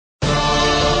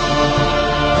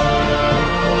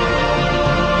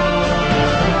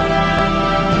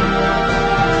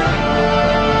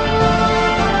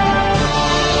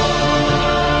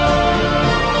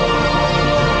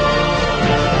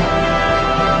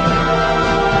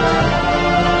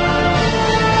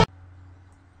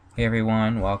Hey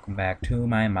everyone, welcome back to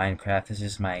my Minecraft. This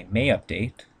is my May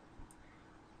update.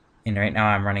 And right now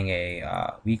I'm running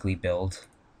a weekly build.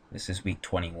 This is week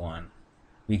 21.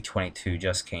 Week 22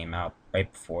 just came out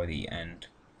right before the end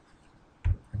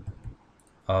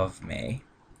of May.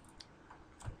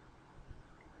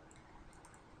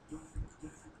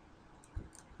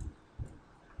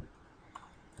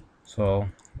 So,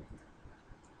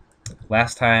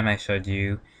 last time I showed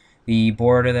you the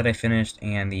border that I finished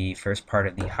and the first part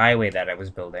of the highway that I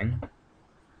was building.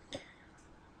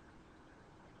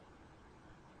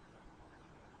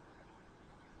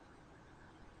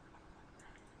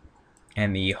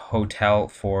 And the hotel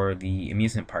for the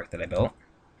amusement park that I built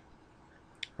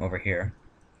over here.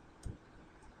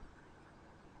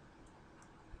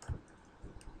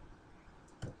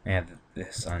 I have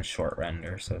this on short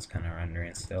render, so it's kind of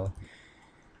rendering still.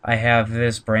 I have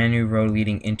this brand new road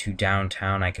leading into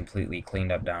downtown. I completely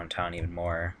cleaned up downtown even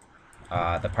more.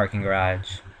 The parking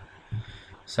garage,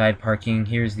 side parking.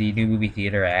 Here's the new movie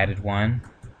theater. I added one.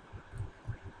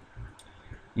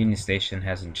 Union Station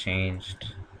hasn't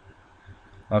changed.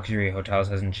 Luxury hotels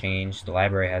hasn't changed. The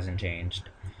library hasn't changed.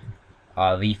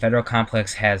 The federal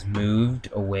complex has moved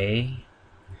away,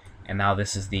 and now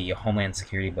this is the Homeland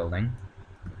Security building.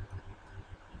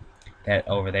 That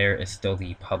over there is still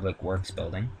the Public Works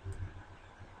building.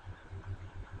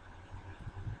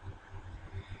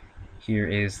 Here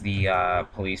is the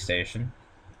police station.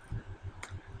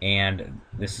 And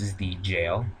this is the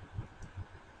jail.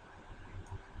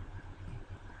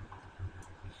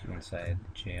 Inside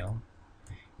the jail.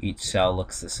 Each cell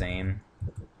looks the same.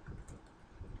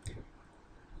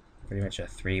 Pretty much a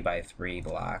 3x3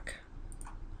 block.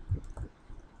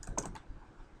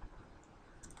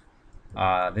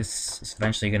 This is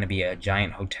eventually going to be a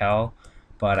giant hotel,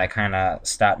 but I kind of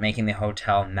stopped making the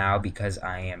hotel now because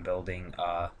I am building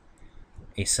a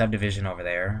subdivision over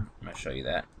there. I'm going to show you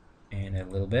that in a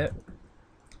little bit.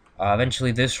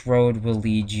 Eventually this road will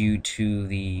lead you to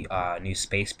the new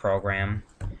space program.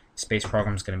 Space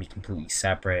program is going to be completely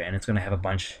separate, and it's going to have a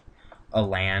bunch of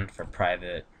land for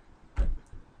private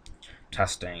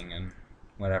testing and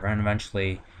whatever, and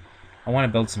eventually I want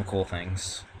to build some cool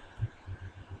things.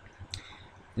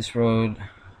 This road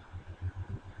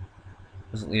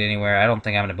doesn't lead anywhere. I don't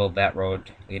think I'm going to build that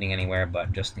road leading anywhere,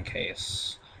 but just in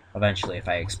case. Eventually, if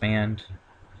I expand,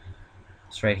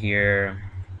 it's right here.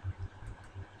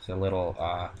 It's a little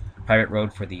private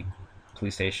road for the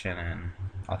police station and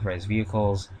authorized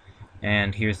vehicles.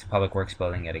 And here's the Public Works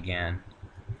building yet again.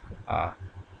 I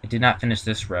did not finish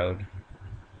this road,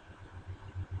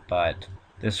 but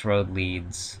this road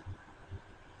leads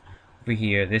over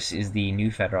here. This is the new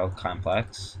federal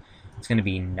complex. It's going to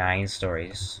be 9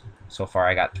 stories. So far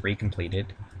I got 3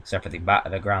 completed, except for the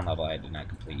ground level I did not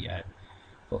complete yet.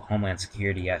 But Homeland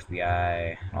Security,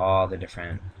 FBI, all the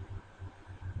different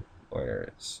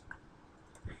orders.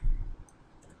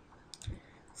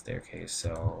 Staircase,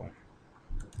 so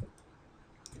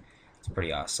it's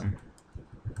pretty awesome.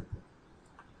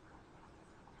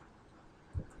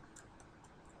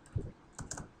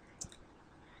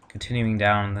 Continuing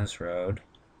down this road,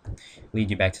 lead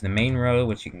you back to the main road,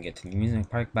 which you can get to the amusement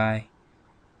park by.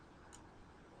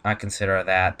 I consider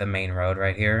that the main road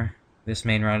right here. This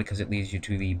main road, because it leads you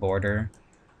to the border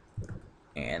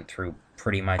and through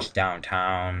pretty much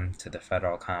downtown to the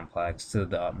federal complex, to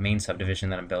the main subdivision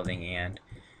that I'm building, and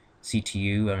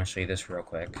CTU. I'm gonna show you this real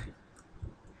quick.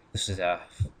 This is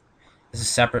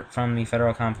separate from the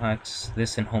federal complex.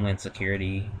 This and Homeland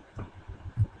Security.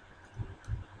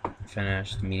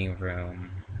 Finished. Meeting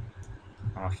room,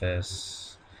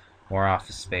 office, more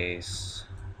office space,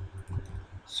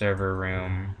 server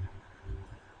room.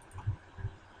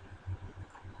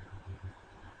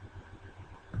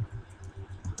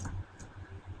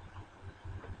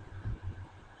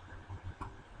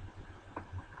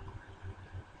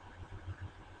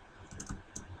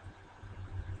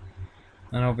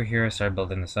 Then over here I started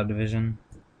building the subdivision,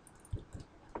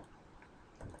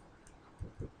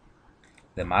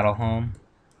 the model home,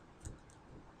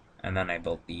 and then I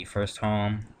built the first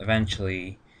home.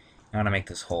 Eventually I want to make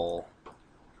this whole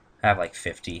have like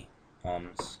 50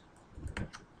 homes.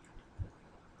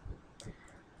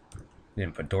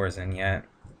 Didn't put doors in yet.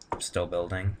 I'm still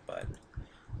building, but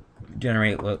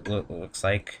generate what looks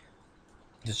like.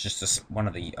 It's just one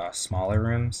of the smaller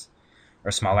rooms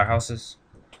or smaller houses.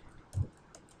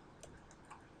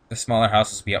 The smaller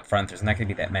houses will be up front. There's not going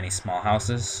to be that many small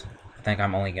houses. I think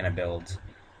I'm only going to build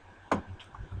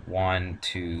 1,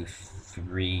 2,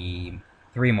 3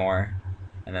 more,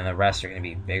 and then the rest are going to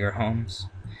be bigger homes.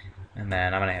 And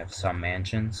then I'm going to have some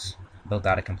mansions built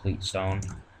out of complete stone.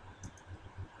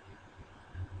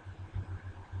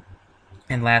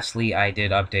 And lastly, I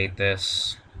did update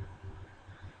this,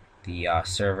 the the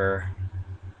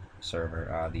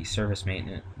service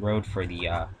maintenance road for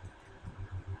the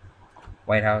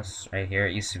White House right here.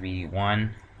 It used to be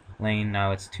 1 lane,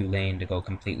 now it's 2 lane to go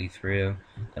completely through.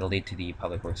 That'll lead to the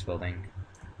Public Works building.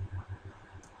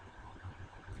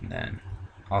 And then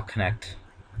I'll connect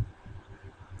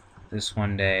this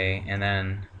one day, and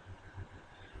then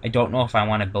I don't know if I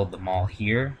want to build the mall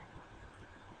here,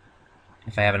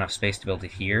 if I have enough space to build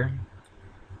it here,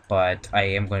 but I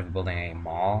am going to be building a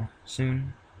mall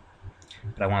soon.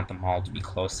 But I want the mall to be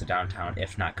close to downtown,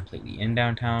 if not completely in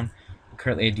downtown.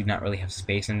 Currently, I do not really have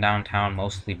space in downtown,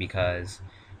 mostly because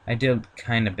I did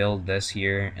kind of build this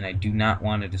here, and I do not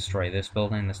want to destroy this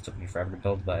building. This took me forever to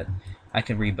build, but I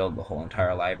could rebuild the whole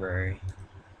entire library.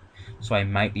 So I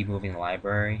might be moving the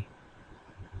library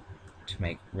to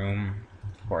make room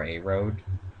for a road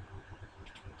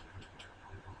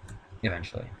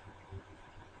eventually.